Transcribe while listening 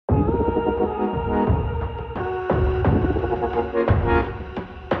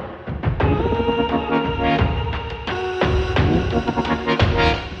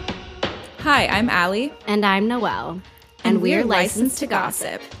Hi, I'm Allie. And I'm Noelle. And we're licensed to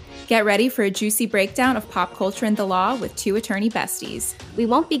gossip. Get ready for a juicy breakdown of pop culture and the law with two attorney besties. We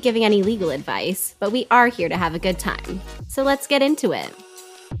won't be giving any legal advice, but we are here to have a good time. So let's get into it.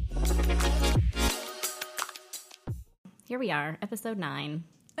 Here we are, episode 9.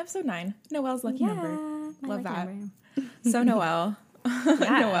 Episode 9. Noelle's lucky number. Love that. Number. So Noelle,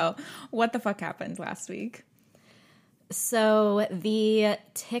 Noelle, what the fuck happened last week? So the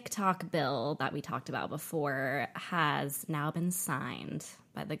TikTok bill that we talked about before has now been signed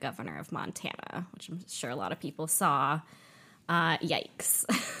by the governor of Montana, which I'm sure a lot of people saw. Yikes.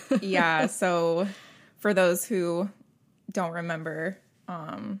 Yeah, so for those who don't remember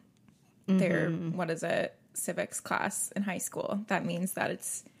their, what is it, civics class in high school, that means that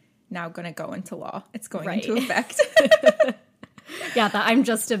it's now going to go into law. It's going into effect. Yeah, the I'm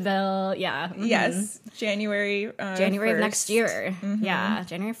Just a Bill. Yeah. Mm-hmm. Yes. January 1st. Of next year. Mm-hmm. Yeah.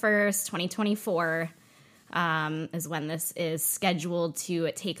 January 1st, 2024 is when this is scheduled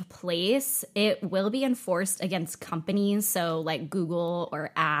to take place. It will be enforced against companies. So like Google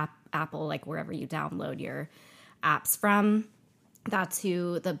or Apple, like wherever you download your apps from. That's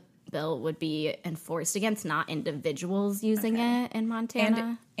who the bill would be enforced against, not individuals using it in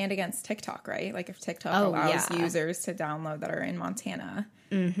Montana. And against TikTok, right? Like if TikTok allows users to download that are in Montana,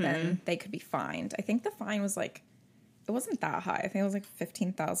 then they could be fined. I think the fine was like, it wasn't that high. I think it was like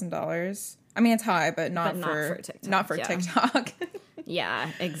 $15,000. I mean, it's high, but not for TikTok. Not for TikTok. Yeah,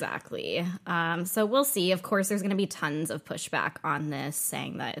 exactly. So we'll see. Of course, there's going to be tons of pushback on this,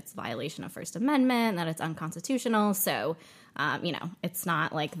 saying that it's a violation of First Amendment, that it's unconstitutional. So, it's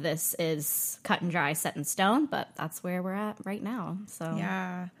not like this is cut and dry, set in stone, but that's where we're at right now. So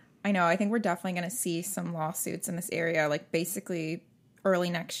yeah, I know. I think we're definitely going to see some lawsuits in this area, like basically early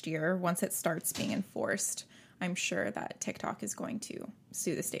next year, once it starts being enforced. I'm sure that TikTok is going to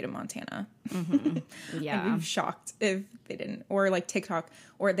sue the state of Montana. Mm-hmm. Yeah. I'd be shocked if they didn't. Or like TikTok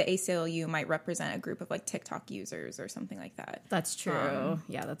or the ACLU might represent a group of like TikTok users or something like that. That's true.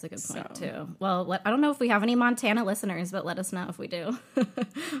 Yeah, that's a good point too. Well, I don't know if we have any Montana listeners, but let us know if we do. I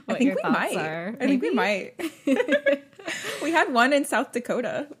think we might. I think we might. We had one in South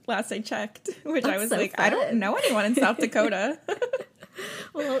Dakota last I checked, which I was so like, fun. I don't know anyone in South Dakota.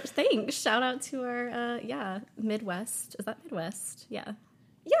 Well, thanks. Shout out to our, Midwest. Is that Midwest? Yeah.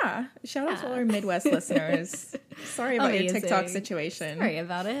 Yeah. Shout out to all our Midwest listeners. Sorry about your TikTok situation. Sorry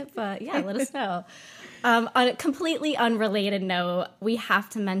about it, but yeah, let us know. On a completely unrelated note, we have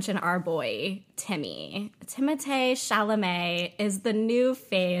to mention our boy, Timmy. Timothée Chalamet is the new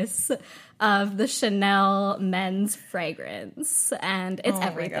face of the Chanel men's fragrance, and it's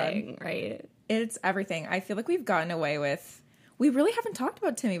everything, right? It's everything. I feel like we've gotten away with... We really haven't talked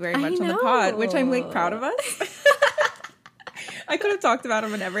about Timmy very much on the pod, which I'm like proud of us. I could have talked about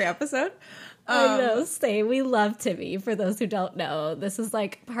him in every episode. I know, same. We love Timmy. For those who don't know, this is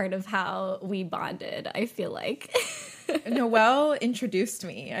like part of how we bonded, I feel like. Noelle introduced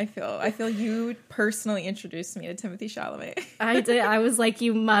me. I feel you personally introduced me to Timothée Chalamet. I did. I was like,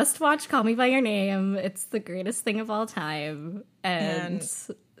 you must watch Call Me By Your Name. It's the greatest thing of all time. And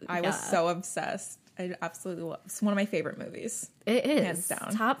I was so obsessed. I absolutely love it. It's one of my favorite movies. It is. Hands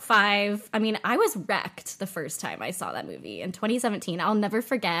down. Top 5. I mean, I was wrecked the first time I saw that movie in 2017. I'll never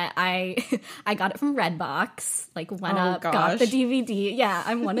forget. I got it from Redbox. Like, went up, got the DVD. Yeah,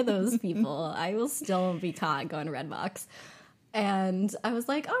 I'm one of those people. I will still be caught going to Redbox. And I was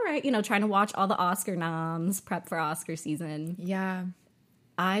like, all right, trying to watch all the Oscar noms, prep for Oscar season. Yeah.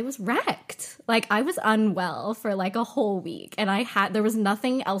 I was wrecked. Like, I was unwell for like a whole week, and there was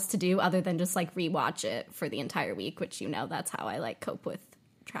nothing else to do other than just like rewatch it for the entire week, which that's how I like cope with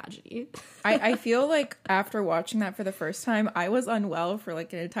tragedy. I feel like after watching that for the first time, I was unwell for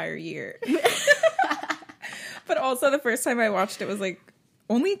like an entire year. But also the first time I watched it was like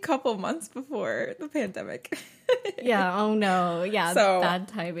only a couple months before the pandemic. Yeah, oh no. Yeah, so, bad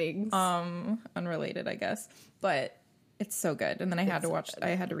timings. Unrelated, I guess. But it's so good. And then I had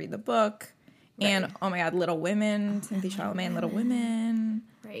to read the book. Right. And, oh my God, Little Women, Timothée Chalamet, Little Women.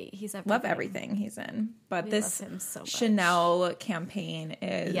 Right, he's everything. Love everything he's in. But we this love him so much. Chanel campaign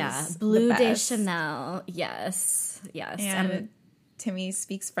is Bleu the de best. Chanel. Yes. And Timmy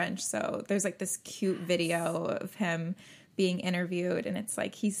speaks French, so there's like this cute video of him being interviewed, and it's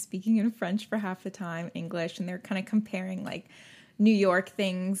like he's speaking in French for half the time, English, and they're kind of comparing like New York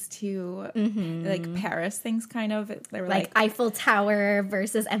things to like Paris things, kind of. They were like Eiffel Tower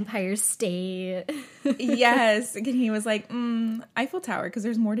versus Empire State. Yes, and he was like Eiffel Tower because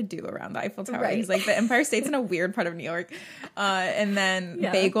there's more to do around the Eiffel Tower. Right. He's like the Empire State's in a weird part of New York, and then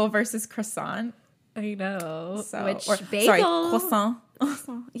bagel versus croissant. I know. Croissant.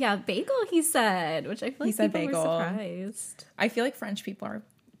 Yeah, bagel, he said, which I feel like said people bagel. were surprised. I feel like French people are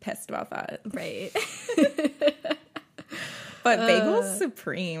pissed about that. Right. But bagel's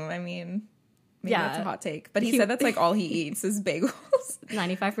supreme. I mean, maybe that's a hot take. But he said that's like all he eats is bagels.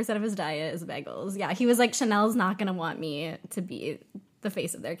 95% of his diet is bagels. Yeah, he was like, Chanel's not going to want me to be the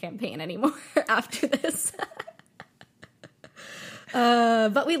face of their campaign anymore after this.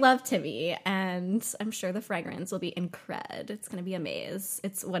 But we love Timmy, and I'm sure the fragrance will be incred. It's going to be a maze.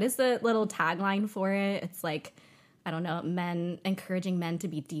 What is the little tagline for it? It's like, I don't know, encouraging men to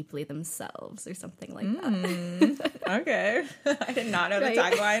be deeply themselves or something like that. Okay. I did not know the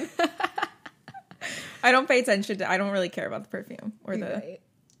tagline. I don't pay attention to, I don't really care about the perfume or the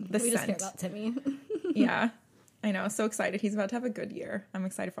We scent. just care about Timmy. Yeah. I know. So excited. He's about to have a good year. I'm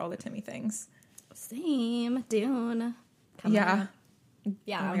excited for all the Timmy things. Same. Dune. Coming up.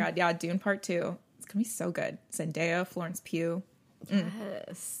 Yeah. Oh my God. Yeah. Dune Part 2. It's going to be so good. Zendaya, Florence Pugh.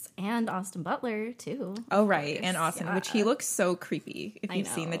 Yes. And Austin Butler, too. Oh, right. And Austin, which he looks so creepy. If I you've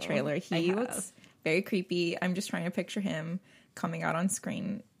seen the know. trailer, I he have. looks very creepy. I'm just trying to picture him coming out on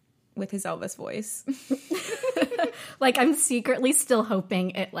screen with his Elvis voice. Like, I'm secretly still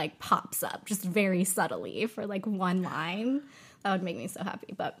hoping it, like, pops up just very subtly for, like, one line. That would make me so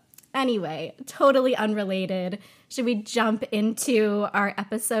happy. But anyway, totally unrelated. Should we jump into our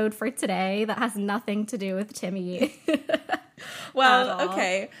episode for today that has nothing to do with Timmy? Well,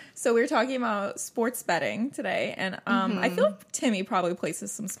 okay. So we were talking about sports betting today, and I feel like Timmy probably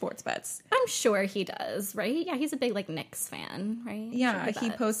places some sports bets. I'm sure he does, right? Yeah, he's a big, like, Knicks fan, right? Yeah, Sure he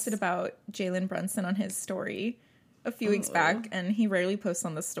bets. posted about Jalen Brunson on his story a few weeks back, and he rarely posts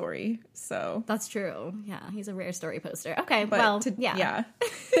on the story, so... That's true. Yeah, he's a rare story poster. Okay, But well, yeah.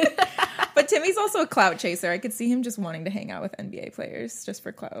 But Timmy's also a clout chaser. I could see him just wanting to hang out with NBA players just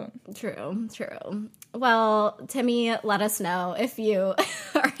for clout. True. Well, Timmy, let us know if you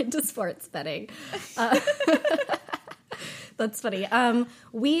are into sports betting. That's funny. I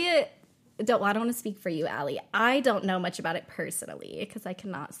don't want to speak for you, Allie. I don't know much about it personally because I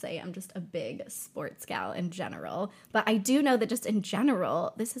cannot say I'm just a big sports gal in general. But I do know that just in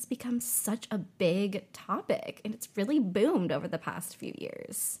general, this has become such a big topic and it's really boomed over the past few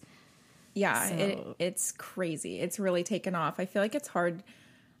years. Yeah, So- it's crazy. It's really taken off. I feel like it's hard.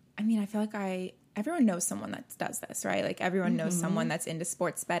 I mean, I feel like everyone knows someone that does this, right? Like everyone knows someone that's into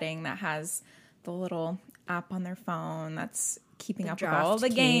sports betting that has the little app on their phone that's keeping up with all the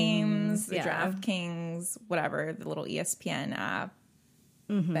games, the DraftKings, whatever, the little ESPN app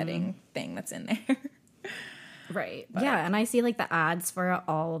betting thing that's in there. Right. Yeah, and I see like the ads for it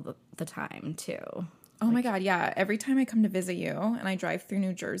all the time too. Oh my God, yeah. Every time I come to visit you and I drive through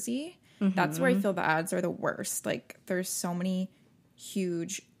New Jersey, that's where I feel the ads are the worst. Like there's so many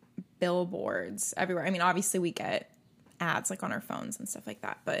huge billboards everywhere. I mean, obviously we get ads like on our phones and stuff like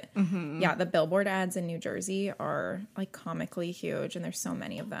that, but yeah, the billboard ads in New Jersey are like comically huge, and there's so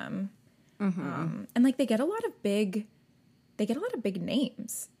many of them. And like they get a lot of big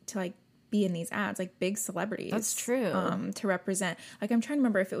names to like be in these ads, like big celebrities. That's true. To represent. Like I'm trying to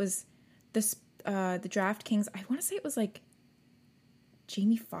remember if it was this the DraftKings. I want to say it was like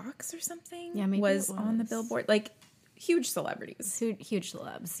Jamie Foxx or something. Yeah, maybe was it on the was. billboard. Like huge celebrities. Huge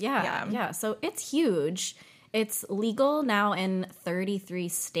celebs. Yeah. So it's huge. It's legal now in 33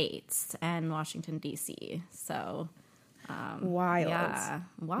 states and Washington, D.C. So Wild. yeah,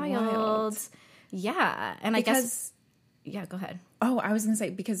 wild. Yeah, and I guess yeah. Go ahead. Oh, I was gonna say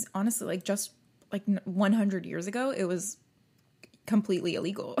because honestly, like just like 100 years ago, it was completely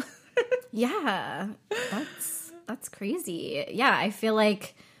illegal. Yeah, that's crazy. Yeah, I feel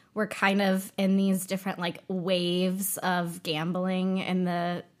like we're kind of in these different like waves of gambling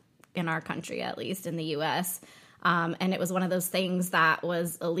in our country, at least in the U.S. And it was one of those things that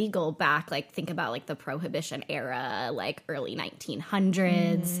was illegal back, like think about like the Prohibition era, like early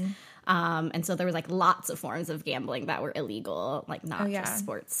 1900s. And so there was like lots of forms of gambling that were illegal, like not just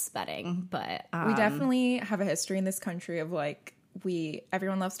sports betting, but We definitely have a history in this country of like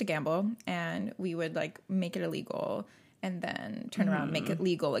everyone loves to gamble, and we would like make it illegal and then turn around, make it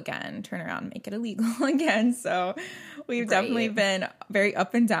legal again, turn around, make it illegal again. So we've definitely been very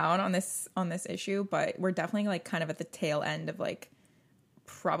up and down on this issue, but we're definitely like kind of at the tail end of like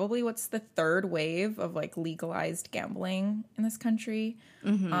probably what's the third wave of like legalized gambling in this country.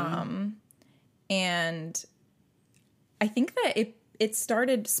 And I think that it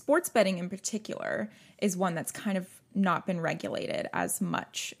started, sports betting in particular is one that's kind of not been regulated as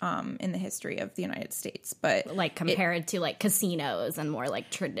much in the history of the United States, but like compared to like casinos and more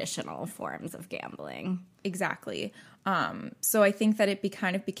like traditional forms of gambling. Exactly. So I think that it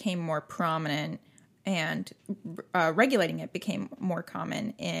kind of became more prominent and regulating it became more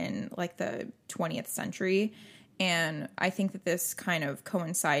common in like the 20th century. And I think that this kind of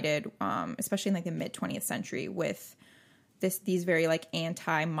coincided, especially in like the mid 20th century, with these very like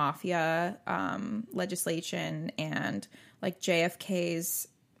anti-mafia legislation, and like JFK's,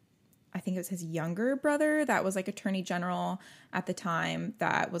 I think it was his younger brother that was like attorney general at the time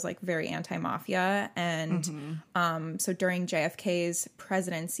that was like very anti-mafia. And so during JFK's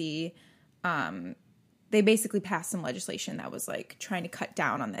presidency, they basically passed some legislation that was like trying to cut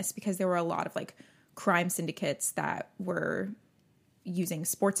down on this, because there were a lot of like crime syndicates that were using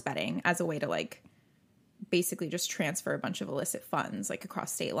sports betting as a way to like basically just transfer a bunch of illicit funds like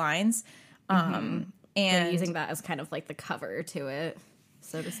across state lines. And they're using that as kind of like the cover to it,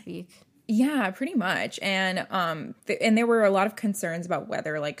 so to speak. Yeah, pretty much. And and there were a lot of concerns about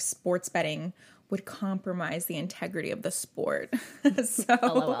whether like sports betting would compromise the integrity of the sport. So,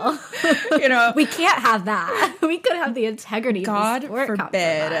 LOL. You know, we can't have that. We could have the integrity God of the sport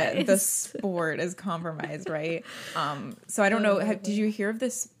forbid the sport is compromised, right? So I don't know. Did you hear of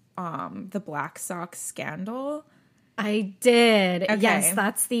this, the Black Sox scandal? I did. Okay. Yes,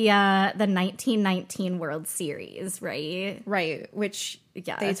 that's the 1919 World Series, right? Right, which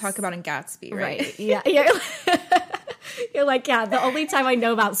they talk about in Gatsby, right? Yeah. You're like, yeah, the only time I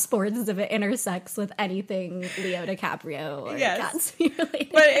know about sports is if it intersects with anything Leo DiCaprio or Gatsby related.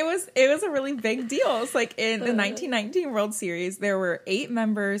 But it was a really big deal. It's like in the 1919 World Series, there were 8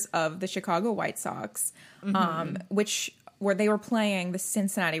 members of the Chicago White Sox, they were playing the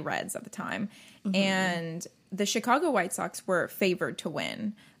Cincinnati Reds at the time. And the Chicago White Sox were favored to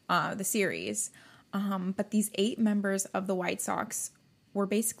win the series. But these 8 members of the White Sox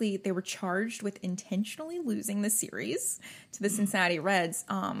they were charged with intentionally losing the series to the Cincinnati Reds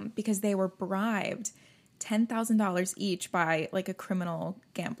because they were bribed $10,000 each by like a criminal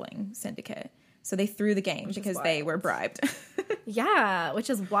gambling syndicate. So they threw the game because they were bribed. Yeah, which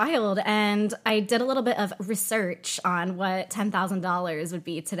is wild. And I did a little bit of research on what $10,000 would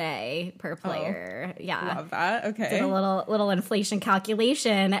be today per player. Yeah. Love that. Okay. Did a little inflation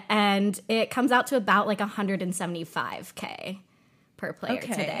calculation, and it comes out to about like $175K per player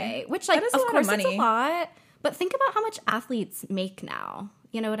today, which like of course it's a lot, but think about how much athletes make now.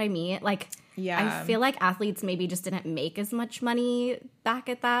 You know what I mean? Like, I feel like athletes maybe just didn't make as much money back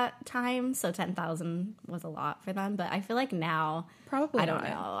at that time, so 10,000 was a lot for them. But I feel like now, probably I don't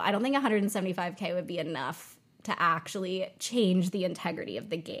know. I don't think 175K would be enough to actually change the integrity of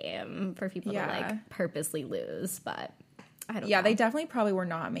the game for people to like purposely lose. But I don't know. Yeah, they definitely probably were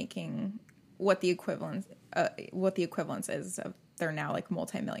not making what the equivalence is of their now like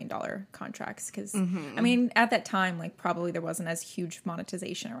multi-million-dollar contracts, because I mean at that time like probably there wasn't as huge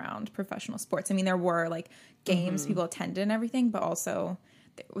monetization around professional sports. I mean there were like games people attended and everything, but also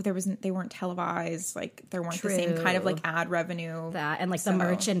they weren't televised, like there weren't the same kind of like ad revenue and like the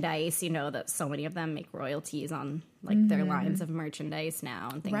merchandise, you know, that so many of them make royalties on like their lines of merchandise now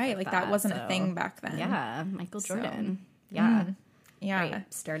and things like that wasn't a thing back then. Michael Jordan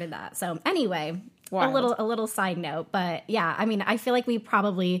started that. So anyway, wild. a little side note, but yeah, I mean, I feel like we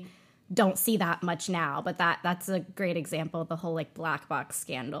probably don't see that much now, but that's a great example of the whole like black box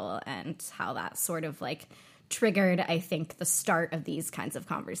scandal and how that sort of like triggered, I think, the start of these kinds of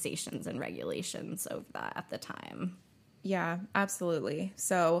conversations and regulations over that at the time. Yeah, absolutely.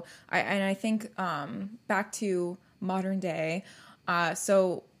 So I think back to modern day.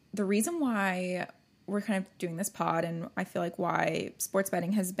 So the reason why we're kind of doing this pod, and I feel like why sports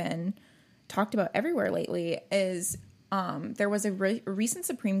betting has been talked about everywhere lately, is there was a recent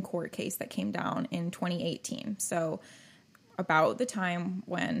Supreme Court case that came down in 2018. So about the time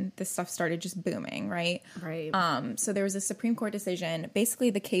when this stuff started just booming, right? Right. So there was a Supreme Court decision. Basically,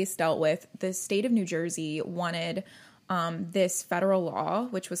 the case dealt with the state of New Jersey wanted this federal law,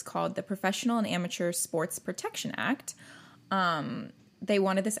 which was called the Professional and Amateur Sports Protection Act. They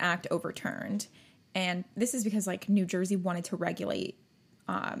wanted this act overturned. And this is because like New Jersey wanted to regulate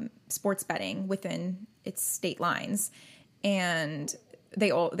sports betting within its state lines. And they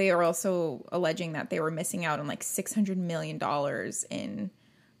are also alleging that they were missing out on like $600 million in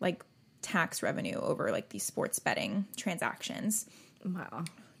like tax revenue over like these sports betting transactions. Wow.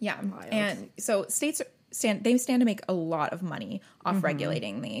 Yeah. Wild. And so states stand to make a lot of money off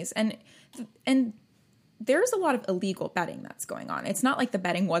regulating these. And there's a lot of illegal betting that's going on. It's not like the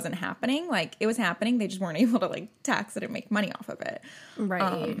betting wasn't happening. Like it was happening. They just weren't able to like tax it and make money off of it.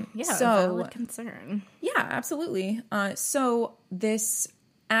 Right. So valid concern. Yeah, absolutely. So this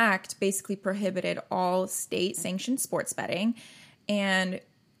act basically prohibited all state sanctioned sports betting. And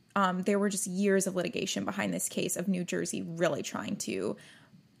there were just years of litigation behind this case of New Jersey really trying to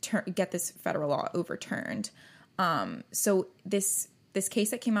get this federal law overturned. So this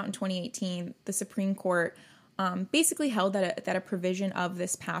case that came out in 2018, the Supreme Court basically held that a provision of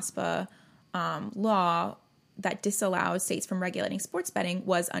this PASPA law that disallows states from regulating sports betting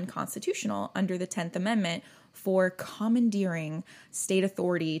was unconstitutional under the 10th Amendment for commandeering state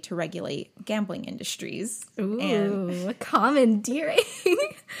authority to regulate gambling industries. Ooh, commandeering.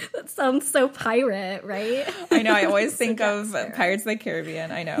 That sounds so pirate, right? I know. I always think of Pirates of the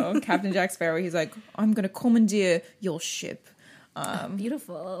Caribbean. I know. Captain Jack Sparrow, he's like, I'm going to commandeer your ship.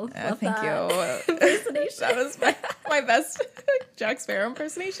 Beautiful. Thank you. Impersonation. That was my best Jack Sparrow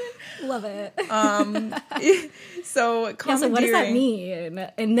impersonation. Love it. So commandeering. So what does that mean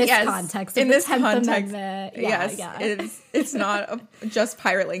in this context? In this 10th context, Amendment? It's not just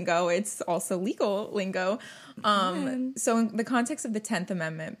pirate lingo. It's also legal lingo. So in the context of the 10th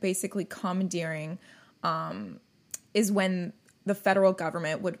Amendment, basically commandeering is when the federal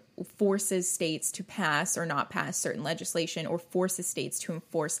government would forces states to pass or not pass certain legislation or forces states to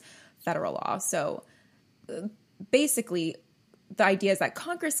enforce federal law. So basically, the idea is that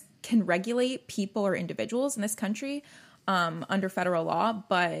Congress can regulate people or individuals in this country under federal law,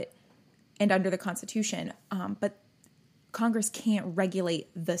 and under the Constitution, but Congress can't regulate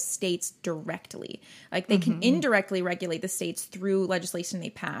the states directly. Like they can indirectly regulate the states through legislation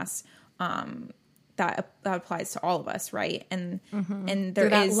they pass. That applies to all of us, right? And there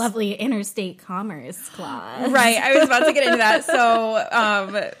that is lovely interstate commerce clause, right? I was about to get into that.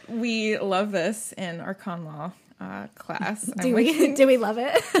 So we love this in our con law class. Do we love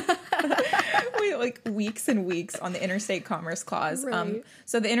it? We like weeks and weeks on the interstate commerce clause. Right.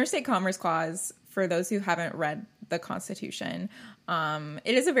 So the interstate commerce clause, for those who haven't read the Constitution,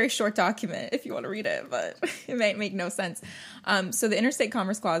 it is a very short document if you want to read it, but it might make no sense. So the Interstate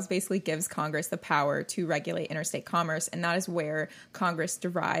Commerce Clause basically gives Congress the power to regulate interstate commerce, and that is where Congress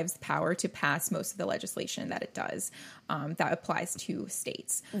derives power to pass most of the legislation that it does that applies to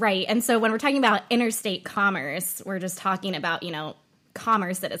states. Right. And so when we're talking about interstate commerce, we're just talking about,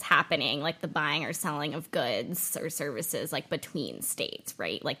 commerce that is happening, like the buying or selling of goods or services, like between states,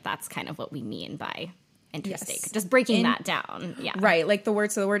 right? Like that's kind of what we mean by interstate. Yes. Just breaking that down. Yeah. Right. Like the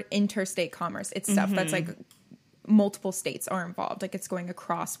word interstate commerce, it's stuff that's like multiple states are involved. Like it's going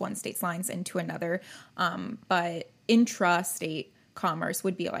across one state's lines into another. But intrastate commerce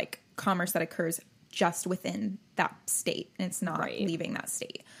would be like commerce that occurs just within that state and it's not leaving that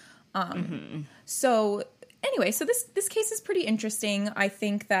state. So anyway, so this case is pretty interesting. I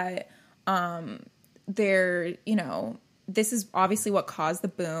think that this is obviously what caused the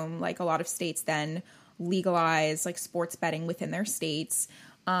boom. Like a lot of states then legalize like sports betting within their states.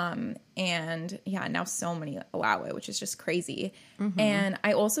 Now so many allow it, which is just crazy. And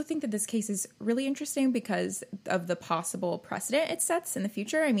I also think that this case is really interesting because of the possible precedent it sets in the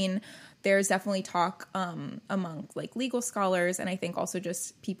future. I mean, there's definitely talk among like legal scholars, and I think also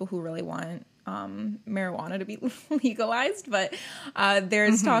just people who really want marijuana to be legalized. But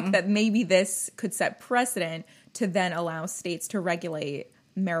there's talk that maybe this could set precedent to then allow states to regulate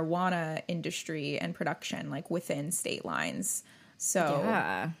marijuana industry and production like within state lines. So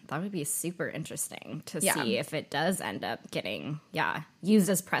yeah, that would be super interesting to see if it does end up getting used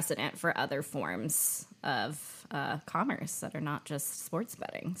as precedent for other forms of commerce that are not just sports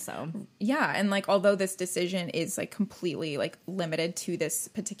betting. So yeah, and like although this decision is like completely like limited to this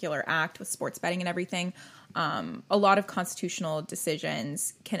particular act with sports betting and everything, a lot of constitutional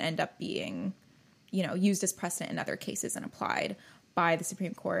decisions can end up being used as precedent in other cases and applied by the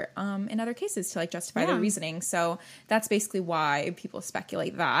Supreme Court in other cases to like justify their reasoning. So that's basically why people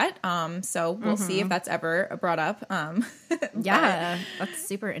speculate that. So we'll see if that's ever brought up. That's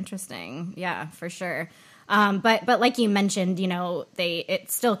super interesting. Yeah, for sure. But like you mentioned,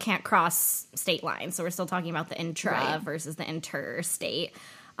 it still can't cross state lines. So we're still talking about the intra versus the interstate.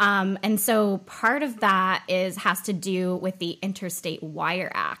 And so part of that has to do with the Interstate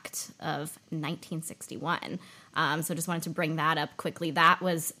Wire Act of 1961. So just wanted to bring that up quickly. That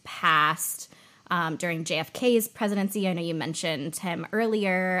was passed during JFK's presidency. I know you mentioned him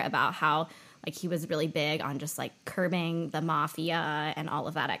earlier about how like he was really big on just like curbing the mafia and all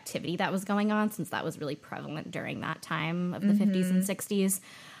of that activity that was going on, since that was really prevalent during that time of the 50s and 60s.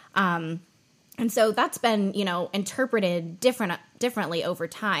 And so that's been, interpreted differently over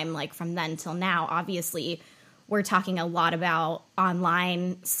time, like from then till now. Obviously, we're talking a lot about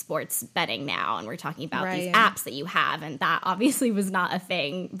online sports betting now, and we're talking about these apps that you have, and that obviously was not a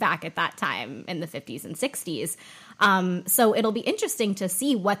thing back at that time in the 50s and 60s. So it'll be interesting to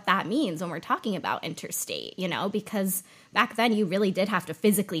see what that means when we're talking about interstate, because back then you really did have to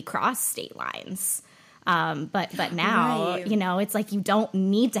physically cross state lines. But now, Right. you know, it's like you don't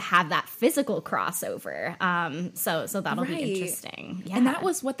need to have that physical crossover. So that'll be Right. interesting. Yeah. And that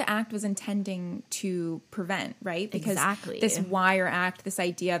was what the act was intending to prevent, right? Because Exactly. this wire act, this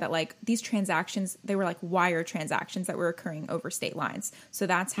idea that like these transactions, they were like wire transactions that were occurring over state lines. So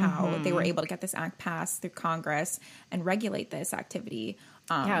that's how they were able to get this act passed through Congress and regulate this activity.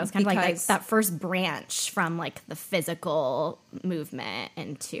 Yeah, it was kind of like because- that first branch from like the physical movement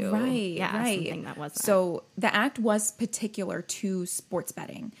into something that wasn't. So the act was particular to sports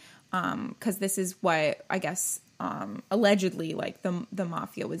betting, because this is what I guess allegedly like the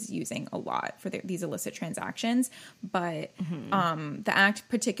mafia was using a lot for these illicit transactions. But the act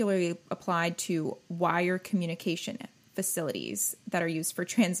particularly applied to wire communication facilities that are used for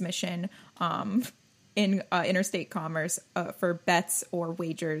transmission in interstate commerce for bets or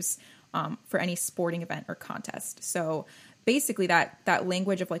wagers for any sporting event or contest. So basically that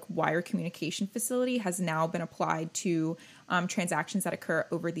language of like wire communication facility has now been applied to transactions that occur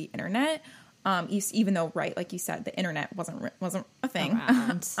over the internet. Even though, right, like you said, the internet wasn't a thing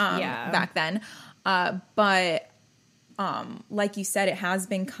back then. But like you said, it has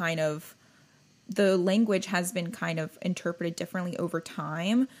been the language has been kind of interpreted differently over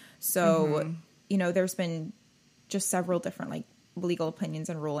time. So, you know, there's been just several different like legal opinions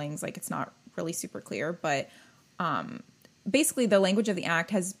and rulings. Like it's not really super clear, but basically the language of the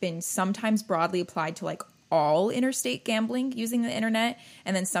act has been sometimes broadly applied to like all interstate gambling using the internet.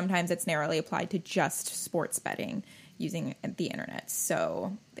 And then sometimes it's narrowly applied to just sports betting using the internet.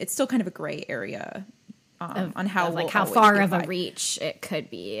 So it's still kind of a gray area on how far of a reach it could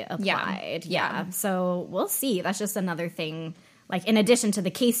be applied. Yeah. So we'll see. That's just another thing, like in addition to the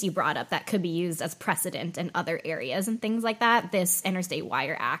case you brought up that could be used as precedent in other areas and things like that, this Interstate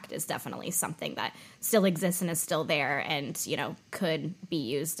Wire Act is definitely something that still exists and is still there and, you know, could be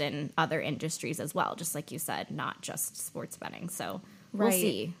used in other industries as well, just like you said, not just sports betting. So we'll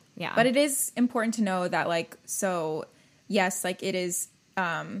see. Yeah. But it is important to know that, like, so yes, like it is,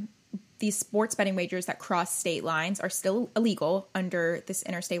 these sports betting wagers that cross state lines are still illegal under this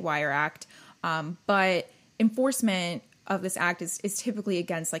Interstate Wire Act. But enforcement of this act is typically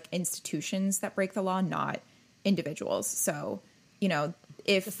against like institutions that break the law, not individuals. So, you know,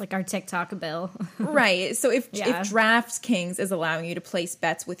 if just like our TikTok bill. Right. So if DraftKings is allowing you to place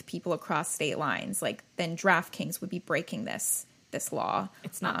bets with people across state lines, like then DraftKings would be breaking this law.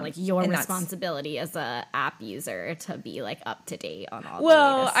 It's not like your responsibility as a app user to be like up to date on all.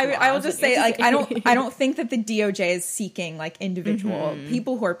 Well, I will just say like I don't think that the DOJ is seeking like individual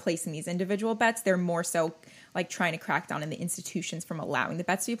people who are placing these individual bets. They're more so like trying to crack down on the institutions from allowing the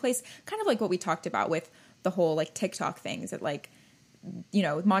bets to be placed. Kind of like what we talked about with the whole like TikTok thing, is that like, you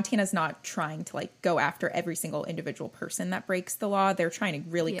know, Montana's not trying to like go after every single individual person that breaks the law. They're trying to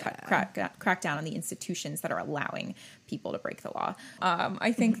really crack down on the institutions that are allowing people to break the law.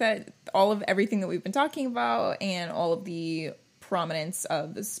 I think that all of everything that we've been talking about and all of the prominence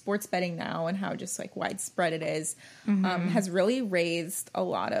of the sports betting now and how just like widespread it is, has really raised a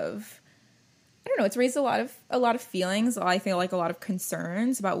lot of, I don't know, it's raised a lot of feelings. I feel like a lot of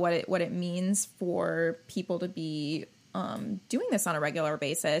concerns about what it means for people to be doing this on a regular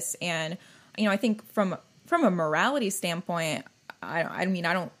basis. And, you know, I think from a morality standpoint,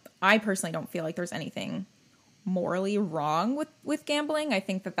 I personally don't feel like there's anything morally wrong with gambling. I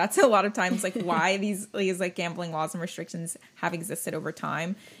think that that's a lot of times like why these like gambling laws and restrictions have existed over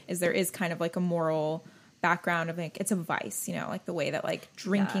time, is there is kind of like a moral background of like it's a vice, you know, like the way that like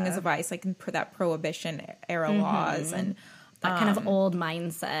drinking is a vice, like that prohibition era laws and that kind of old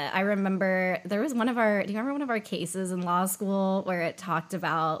mindset. I remember there was do you remember one of our cases in law school where it talked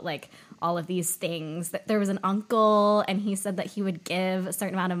about like all of these things, that there was an uncle and he said that he would give a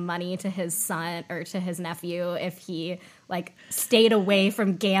certain amount of money to his son or to his nephew if he like stayed away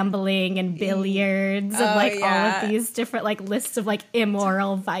from gambling and billiards and all of these different like lists of like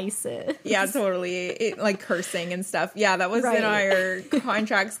immoral vices. Yeah, totally. Like cursing and stuff. Yeah, that was in our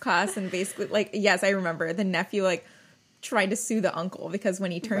contracts class, and basically like, yes, I remember the nephew like tried to sue the uncle because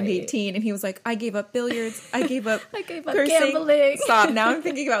when he turned 18 and he was like, I gave up billiards, I gave up cursing. Gambling. Stop. Now I'm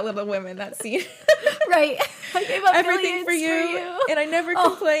thinking about Little Women, that scene. Right. I gave up everything for you and I never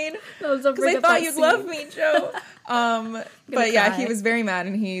complained because I thought you'd love me, Joe. But yeah, he was very mad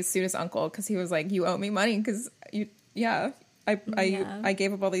and he sued his uncle because he was like, you owe me money because I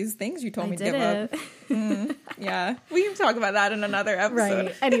gave up all these things you told me to give up. Yeah, we can talk about that in another episode.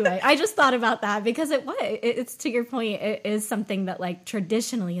 Right. Anyway, I just thought about that because it's to your point, it is something that like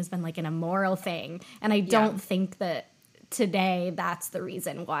traditionally has been like an immoral thing, and I don't think that today that's the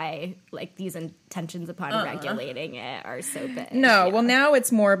reason why like these intentions upon regulating it are so big. No, well now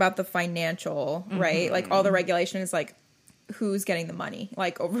it's more about the financial, right? Like all the regulation is like who's getting the money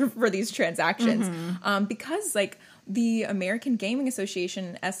like over for these transactions. Because like the American Gaming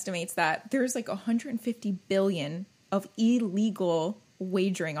Association estimates that there's like 150 billion of illegal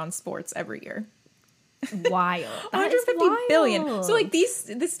wagering on sports every year. Wild. 150 billion. So like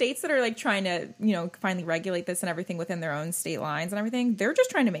the states that are like trying to, you know, finally regulate this and everything within their own state lines and everything, they're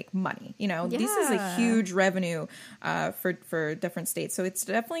just trying to make money. You know, this is a huge revenue for different states. So it's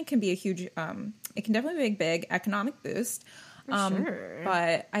definitely can be a huge it can definitely be a big economic boost. Sure.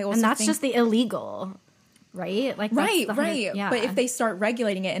 But I also and that's think, just the illegal, right? Like right. Yeah. But if they start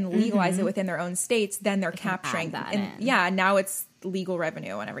regulating it and legalize it within their own states, then they're capturing that and in. yeah, now it's legal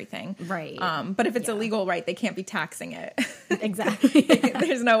revenue and everything. Right. But if it's illegal, right, they can't be taxing it. Exactly.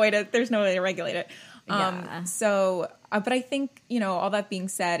 there's no way to regulate it. Yeah. So, but I think, you know, all that being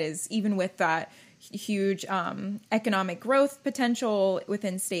said is even with that huge economic growth potential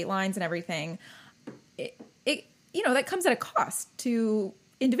within state lines and everything, it you know, that comes at a cost to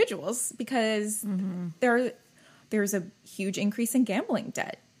individuals because there's a huge increase in gambling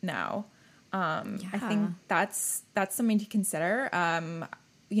debt now. I think that's something to consider.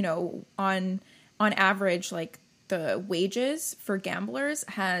 You know, on average, like the wages for gamblers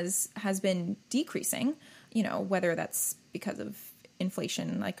has been decreasing, you know, whether that's because of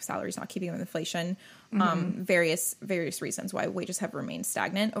inflation, like salaries not keeping up with inflation, various reasons why wages have remained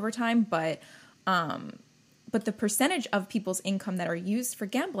stagnant over time. But the percentage of people's income that are used for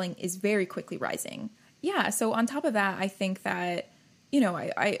gambling is very quickly rising. Yeah. So on top of that, I think that, you know,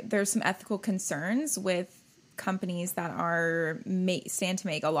 I there's some ethical concerns with companies that stand to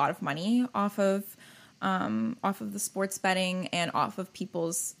make a lot of money off of the sports betting and off of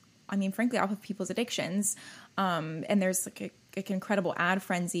people's addictions. And there's like an incredible ad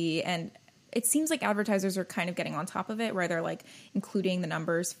frenzy, and it seems like advertisers are kind of getting on top of it, where they're like including the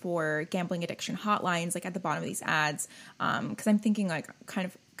numbers for gambling addiction hotlines, like at the bottom of these ads. Cause I'm thinking like kind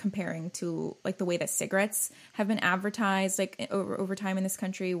of comparing to like the way that cigarettes have been advertised, like over time in this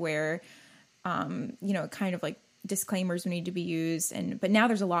country where, you know, kind of like disclaimers need to be used. But now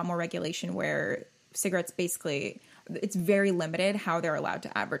there's a lot more regulation where cigarettes basically, it's very limited how they're allowed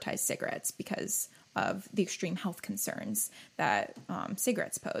to advertise cigarettes because of the extreme health concerns that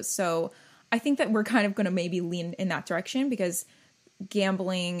cigarettes pose. So I think that we're kind of going to maybe lean in that direction because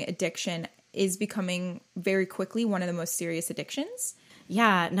gambling addiction is becoming very quickly one of the most serious addictions.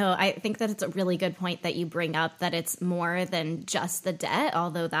 Yeah, no, I think that it's a really good point that you bring up, that it's more than just the debt,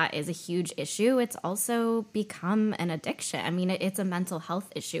 although that is a huge issue. It's also become an addiction. I mean, it's a mental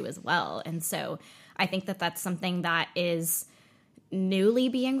health issue as well. And so I think that that's something that is newly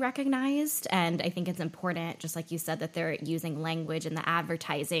being recognized, and I think it's important, just like you said, that they're using language in the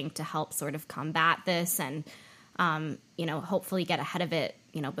advertising to help sort of combat this and you know, hopefully get ahead of it,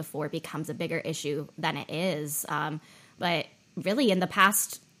 you know, before it becomes a bigger issue than it is. But really in the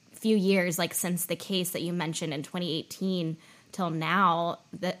past few years, like since the case that you mentioned in 2018 till now,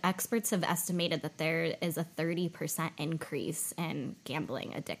 the experts have estimated that there is a 30% increase in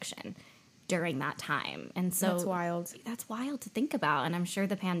gambling addiction during that time. And so that's wild. That's wild to think about. And I'm sure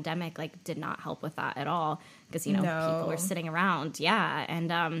the pandemic like did not help with that at all because, you know, people were sitting around. Yeah.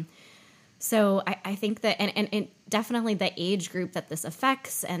 And so I think that, and definitely the age group that this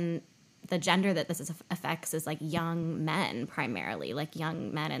affects and the gender that this affects is like young men primarily, like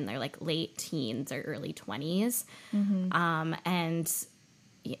young men in their like late teens or early 20s. And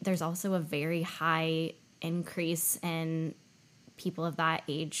there's also a very high increase in people of that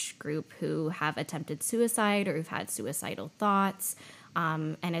age group who have attempted suicide or who've had suicidal thoughts.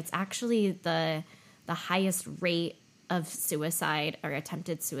 And it's actually the highest rate of suicide or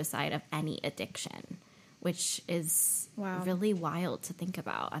attempted suicide of any addiction, which is really wild to think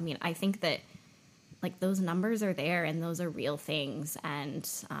about. I mean, I think that like those numbers are there and those are real things. And,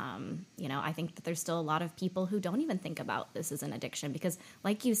 you know, I think that there's still a lot of people who don't even think about this as an addiction because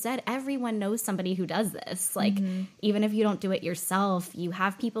like you said, everyone knows somebody who does this. Like, even if you don't do it yourself, you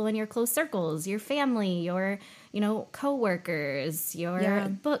have people in your close circles, your family, your, you know, coworkers, your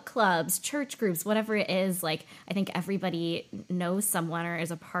book clubs, church groups, whatever it is. Like, I think everybody knows someone or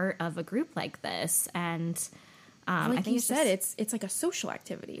is a part of a group like this. And, like I think you said, it's like a social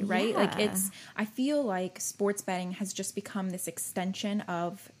activity, right? Yeah. Like I feel like sports betting has just become this extension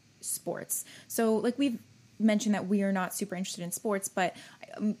of sports. So like we've mentioned that we are not super interested in sports, but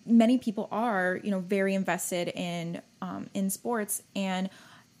many people are, you know, very invested in sports. And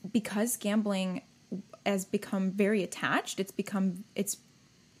because gambling has become very attached, it's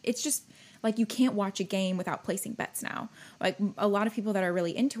just like you can't watch a game without placing bets now. Like a lot of people that are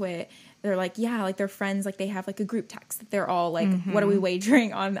really into it, they're like, yeah, like their friends, like they have like a group text that they're all like, what are we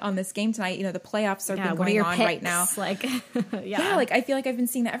wagering on this game tonight? You know, the playoffs are been going on right now. Like, yeah, like I feel like I've been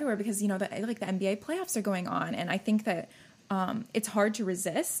seeing that everywhere because, you know, the NBA playoffs are going on. And I think that it's hard to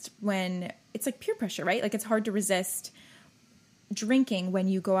resist when it's like peer pressure, right? Like it's hard to resist drinking when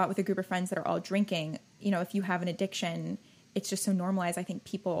you go out with a group of friends that are all drinking. You know, if you have an addiction, it's just so normalized. I think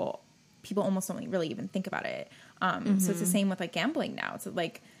people almost don't really even think about it. So it's the same with like gambling now. It's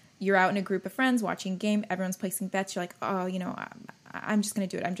like you're out in a group of friends watching a game, everyone's placing bets. You're like, oh, you know, I'm just going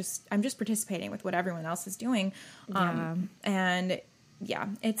to do it. I'm just participating with what everyone else is doing. And yeah,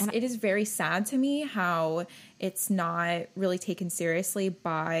 it is very sad to me how it's not really taken seriously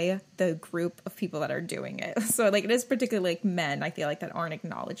by the group of people that are doing it. So like it is particularly like men, I feel like, that aren't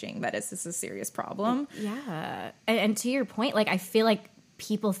acknowledging that this is a serious problem. Yeah. And to your point, like I feel like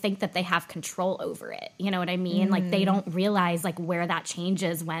people think that they have control over it. You know what I mean? Like they don't realize like where that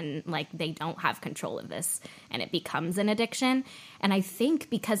changes when like they don't have control of this and it becomes an addiction. And I think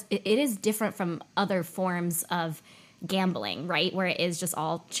because it is different from other forms of gambling, right? Where it is just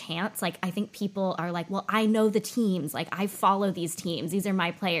all chance. Like I think people are like, well, I know the teams. Like I follow these teams. These are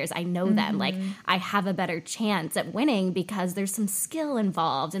my players. I know them. Like I have a better chance at winning because there's some skill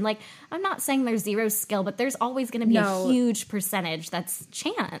involved. And like, I'm not saying there's zero skill, but there's always going to be a huge percentage that's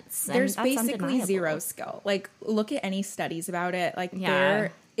chance. There's that's basically zero skill. Like look at any studies about it. Like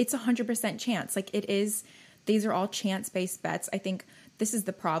it's 100% chance. Like it is, these are all chance-based bets. I think this is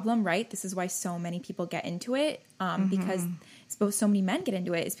the problem, right? This is why so many people get into it, because so many men get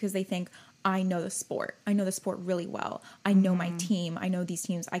into it is because they think, I know the sport. I know the sport really well. I know my team. I know these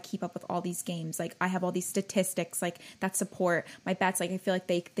teams. I keep up with all these games. Like I have all these statistics like that support my bets. Like I feel like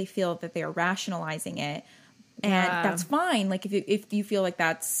they feel that they are rationalizing it. And that's fine. Like if you feel like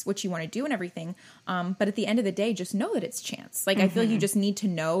that's what you want to do and everything. But at the end of the day, just know that it's chance. Like I feel like you just need to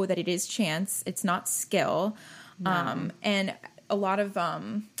know that it is chance. It's not skill. And a lot of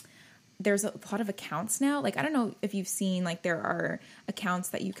there's a lot of accounts now. Like I don't know if you've seen, like there are accounts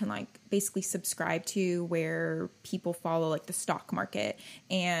that you can like basically subscribe to where people follow like the stock market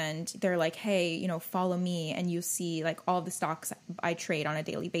and they're like, hey, you know, follow me, and you see like all the stocks I trade on a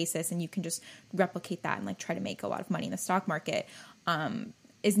daily basis, and you can just replicate that and like try to make a lot of money in the stock market.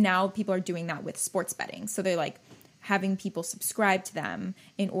 Is now people are doing that with sports betting. So they're like having people subscribe to them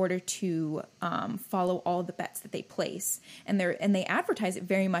in order to follow all the bets that they place. And they advertise it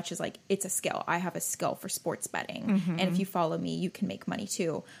very much as like, it's a skill. I have a skill for sports betting. And if you follow me, you can make money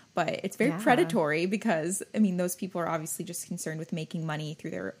too. But it's very predatory because, I mean, those people are obviously just concerned with making money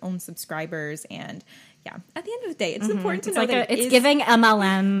through their own subscribers. And yeah, at the end of the day, it's important to know that it's giving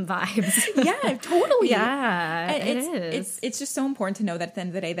MLM vibes. Yeah, totally. Yeah, it is. It's just so important to know that at the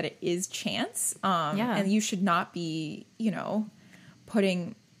end of the day that it is chance. And you should not be, you know,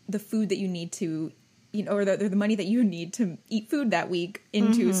 putting the food that you need to, you know, or the money that you need to eat food that week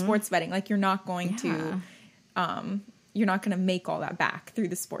into sports betting. Like you're not going to, you're not going to make all that back through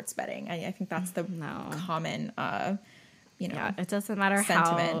the sports betting. I think that's the common, you know, it doesn't matter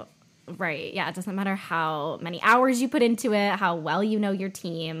sentiment. How. Right. Yeah. It doesn't matter how many hours you put into it, how well you know your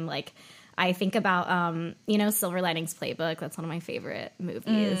team. Like, I think about, you know, Silver Linings Playbook. That's one of my favorite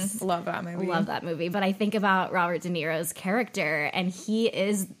movies. Love that movie. Love that movie. But I think about Robert De Niro's character, and he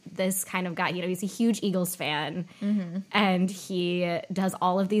is this kind of guy. You know, he's a huge Eagles fan, and he does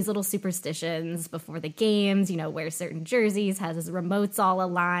all of these little superstitions before the games, you know, wears certain jerseys, has his remotes all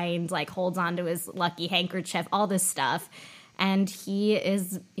aligned, like holds onto his lucky handkerchief, all this stuff. And he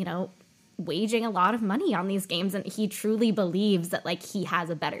is, you know, waging a lot of money on these games, and he truly believes that like he has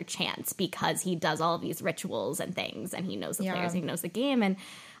a better chance because he does all of these rituals and things, and he knows the players, he knows the game. And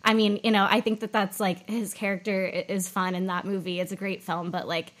I mean, you know, I think that that's like his character is fun in that movie. It's a great film, but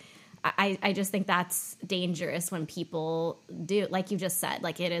like I just think that's dangerous when people do, like you just said,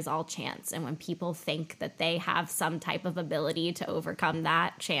 like it is all chance. And when people think that they have some type of ability to overcome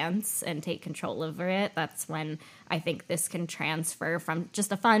that chance and take control over it, that's when I think this can transfer from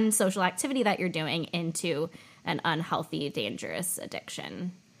just a fun social activity that you're doing into an unhealthy, dangerous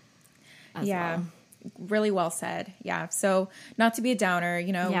addiction as well. Really well said. Yeah. So not to be a downer,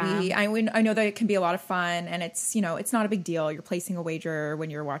 you know, I know that it can be a lot of fun, and it's, you know, it's not a big deal. You're placing a wager when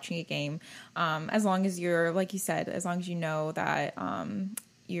you're watching a game. As long as you're, like you said, as long as you know that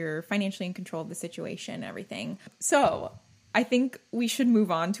you're financially in control of the situation and everything. So I think we should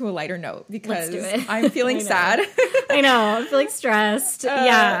move on to a lighter note because I'm feeling sad. I know. I'm feeling stressed.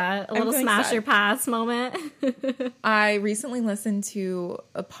 A little smash your pass moment. I recently listened to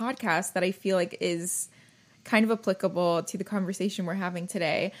a podcast that I feel like is kind of applicable to the conversation we're having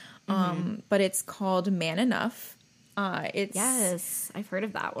today. But it's called Man Enough. Yes, I've heard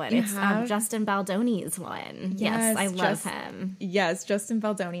of that one. It's Justin Baldoni's one. Yes, I love him. Yes, Justin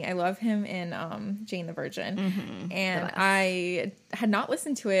Baldoni. I love him in Jane the Virgin. And I had not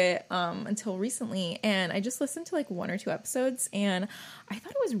listened to it until recently, and I just listened to like 1 or 2 episodes, and I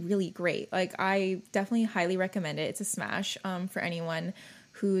thought it was really great. Like, I definitely highly recommend it. It's a smash for anyone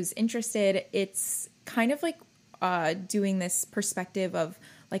who's interested. It's kind of like doing this perspective of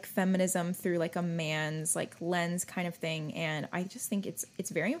like feminism through like a man's like lens kind of thing, and I just think it's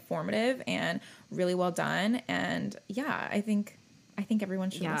very informative and really well done. And yeah, I think everyone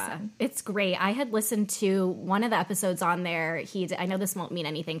should listen. It's great. I had listened to one of the episodes on there. I know this won't mean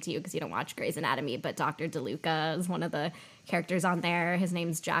anything to you because you don't watch Grey's Anatomy, but Dr. DeLuca is one of the characters on there. His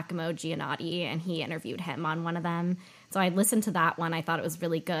name's Giacomo Giannotti, and he interviewed him on one of them. So I listened to that one. I thought it was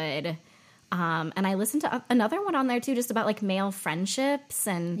really good. And I listened to another one on there too, just about like male friendships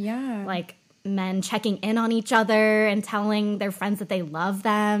and like men checking in on each other and telling their friends that they love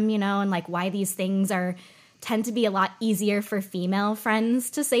them, you know, and like why these things tend to be a lot easier for female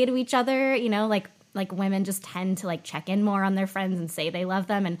friends to say to each other, you know, like women just tend to like check in more on their friends and say they love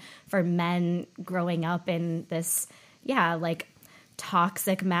them. And for men growing up in this, like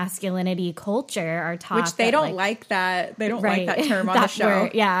toxic masculinity culture are taught, which they don't like that. They don't like that term on the show.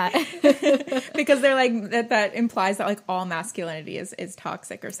 Because they're like that implies that like all masculinity is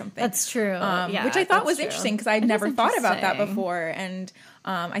toxic or something. That's true. Which I thought was interesting because I'd never thought about that before. And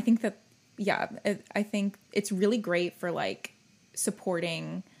I think that I think it's really great for like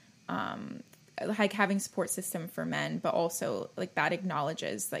supporting like having support system for men, but also like that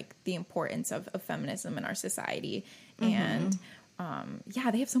acknowledges like the importance of feminism in our society. And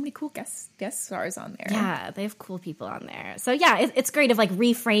they have so many cool guest stars on there. Yeah, they have cool people on there. So yeah, it's great of like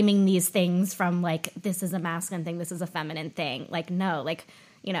reframing these things from like, this is a masculine thing, this is a feminine thing. Like, no, like,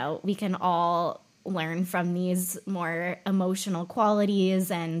 you know, we can all learn from these more emotional qualities,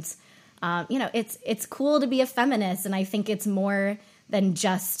 and you know, it's cool to be a feminist. And I think it's more than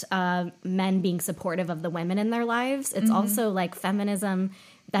just men being supportive of the women in their lives. It's also like feminism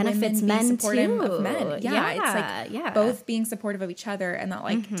benefits men too. Of men. It's like both being supportive of each other and not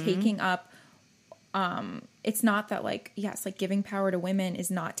like taking up. It's not that like, yes, like giving power to women is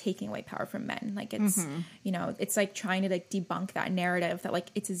not taking away power from men. Like it's, you know, it's like trying to like debunk that narrative that like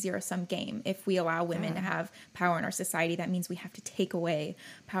it's a zero-sum game. If we allow women to have power in our society, that means we have to take away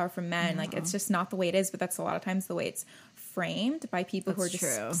power from men. Like it's just not the way it is, but that's a lot of times the way it's framed by people who are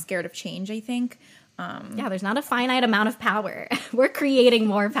just scared of change, I think. There's not a finite amount of power. We're creating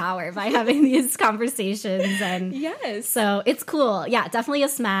more power by having these conversations. And so it's cool. Yeah, definitely a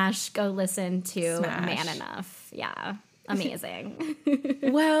smash. Go listen to Man Enough. Yeah, amazing.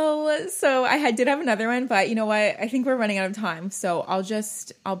 Well, so I did have another one, but you know what? I think we're running out of time. So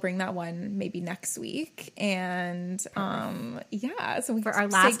I'll bring that one maybe next week. And so for our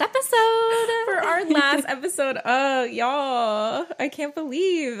last episode. Oh, y'all, I can't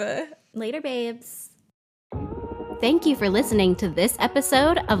believe. Later, babes. Thank you for listening to this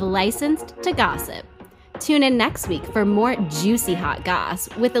episode of Licensed to Gossip. Tune in next week for more juicy hot goss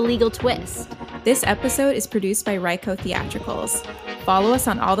with a legal twist. This episode is produced by Ryko Theatricals. Follow us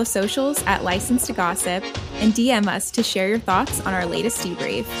on all the socials at Licensed to Gossip and DM us to share your thoughts on our latest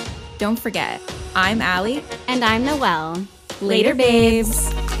debrief. Don't forget, I'm Allie. And I'm Noelle. Later,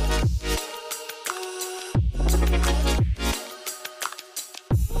 babes.